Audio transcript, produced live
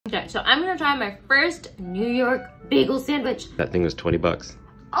Okay, so I'm gonna try my first New York bagel sandwich. That thing was 20 bucks.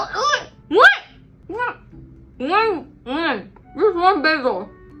 Oh, what? Just one bagel.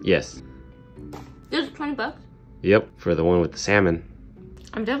 Yes. This is 20 bucks? Yep, for the one with the salmon.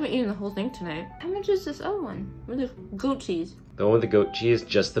 I'm definitely eating the whole thing tonight. How much is this other one? With the goat cheese? The one with the goat cheese,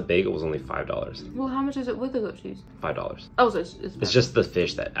 just the bagel, was only $5. Well, how much is it with the goat cheese? $5. Oh, so it's It's just the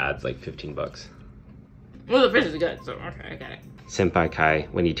fish that adds like 15 bucks. Well, the fish is good, so okay, I got it. Senpai Kai,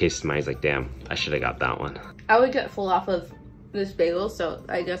 when he tasted mine, he's like, damn, I should have got that one. I would get full off of this bagel, so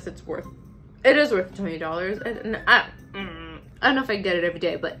I guess it is worth $20. And I don't know if I get it every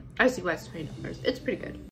day, but I see why it's $20. It's pretty good.